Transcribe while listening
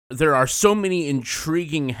There are so many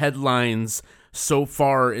intriguing headlines so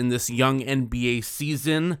far in this young NBA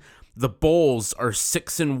season. The Bulls are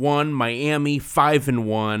 6-1, Miami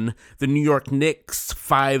 5-1, the New York Knicks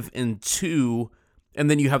 5-2, and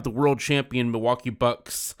then you have the world champion Milwaukee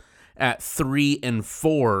Bucks at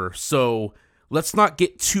 3-4. So let's not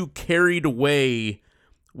get too carried away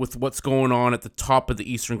with what's going on at the top of the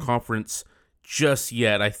Eastern Conference just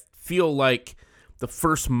yet. I feel like the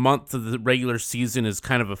first month of the regular season is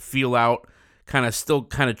kind of a feel out, still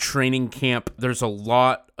training camp. There's a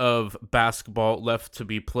lot of basketball left to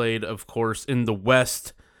be played, of course. In the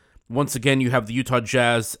West, once again, you have the Utah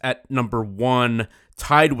Jazz at number 1,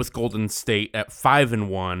 tied with Golden State at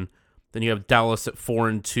 5-1. Then you have Dallas at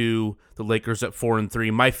 4-2, the Lakers at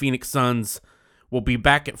 4-3. My Phoenix Suns will be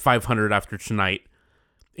back at 500 after tonight.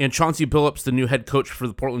 And Chauncey Billups, the new head coach for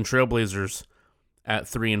the Portland Trailblazers, at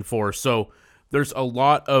 3-4. So there's a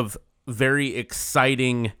lot of very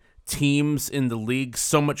exciting teams in the league,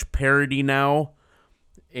 so much parity now.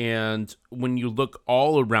 And when you look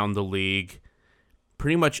all around the league,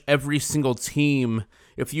 pretty much every single team,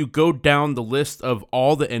 if you go down the list of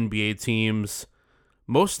all the NBA teams,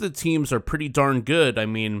 most of the teams are pretty darn good. I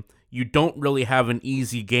mean, you don't really have an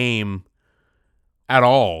easy game at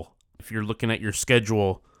all. If you're looking at your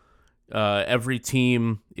schedule, every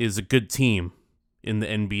team is a good team in the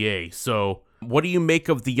NBA. So what do you make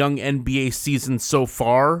of the young NBA season so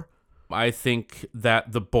far? I think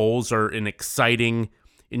that the Bulls are an exciting,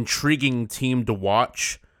 intriguing team to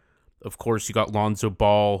watch. Of course, you got Lonzo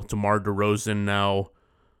Ball, DeMar DeRozan now,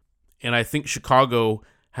 and I think Chicago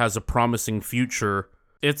has a promising future.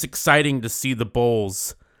 It's exciting to see the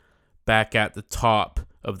Bulls back at the top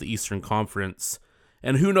of the Eastern Conference.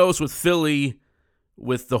 And who knows with Philly,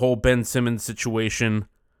 with the whole Ben Simmons situation,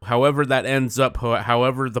 however that ends up,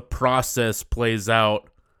 however the process plays out,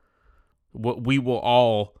 we will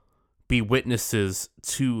all be witnesses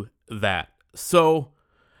to that. So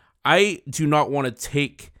I do not want to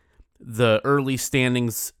take the early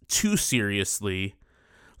standings too seriously.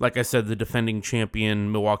 Like I said, the defending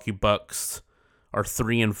champion Milwaukee Bucks are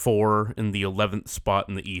 3-4 in the 11th spot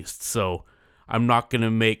in the East. So I'm not going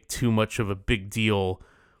to make too much of a big deal,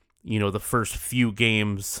 the first few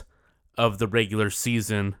games of the regular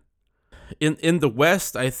season. In the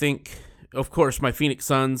West, I think, of course, my Phoenix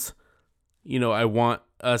Suns, I want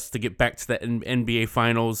us to get back to the NBA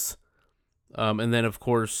Finals. And then, of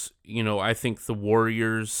course, I think the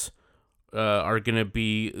Warriors are going to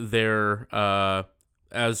be there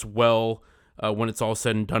as well when it's all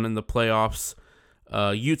said and done in the playoffs.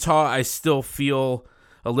 Utah, I still feel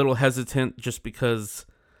a little hesitant just because,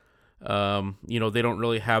 they don't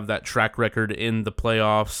really have that track record in the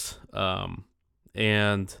playoffs.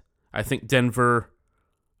 And I think Denver,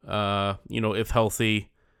 if healthy,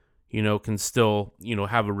 can still,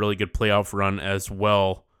 have a really good playoff run as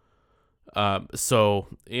well. And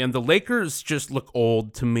the Lakers just look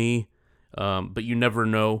old to me, but you never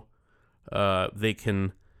know. They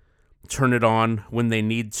can turn it on when they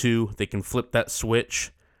need to. They can flip that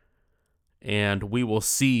switch, and we will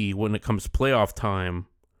see when it comes playoff time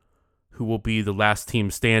who will be the last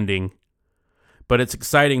team standing. But it's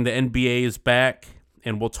exciting. The NBA is back,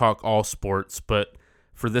 and we'll talk all sports. But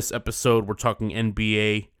for this episode, we're talking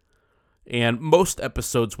NBA. And most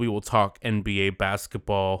episodes, we will talk NBA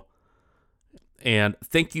basketball. And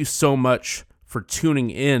thank you so much for tuning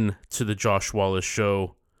in to the Josh Wallace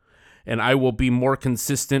Show. And I will be more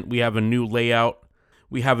consistent. We have a new layout.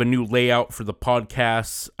 We have a new layout for the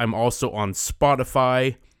podcasts. I'm also on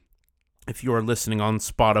Spotify. If you are listening on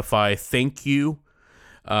Spotify, thank you.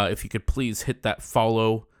 If you could please hit that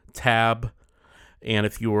follow tab. And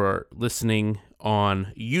if you are listening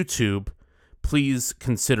on YouTube, please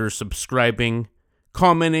consider subscribing,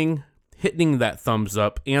 commenting, hitting that thumbs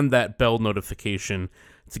up, and that bell notification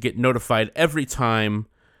to get notified every time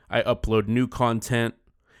I upload new content.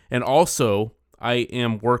 And also, I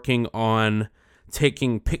am working on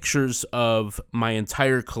taking pictures of my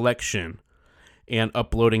entire collection and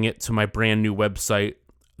uploading it to my brand new website,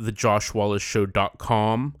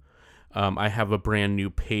 thejoshwallaceshow.com. I have a brand new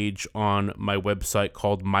page on my website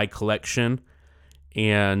called My Collection,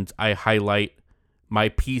 and I highlight my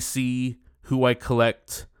PC, who I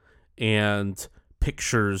collect, and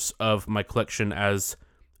pictures of my collection as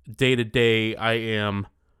day to day I am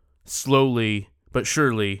slowly but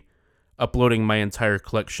surely uploading my entire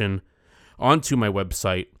collection onto my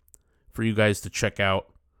website for you guys to check out.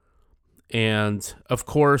 And of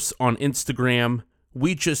course, on Instagram,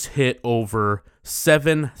 we just hit over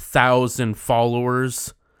 7,000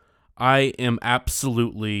 followers. I am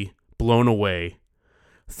absolutely blown away.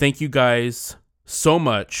 Thank you guys so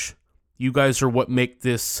much. You guys are what make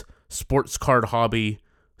this sports card hobby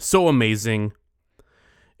so amazing,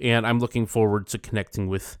 and I'm looking forward to connecting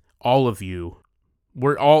with all of you.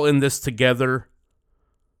 We're all in this together,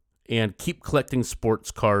 and keep collecting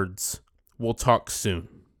sports cards. We'll talk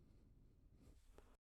soon.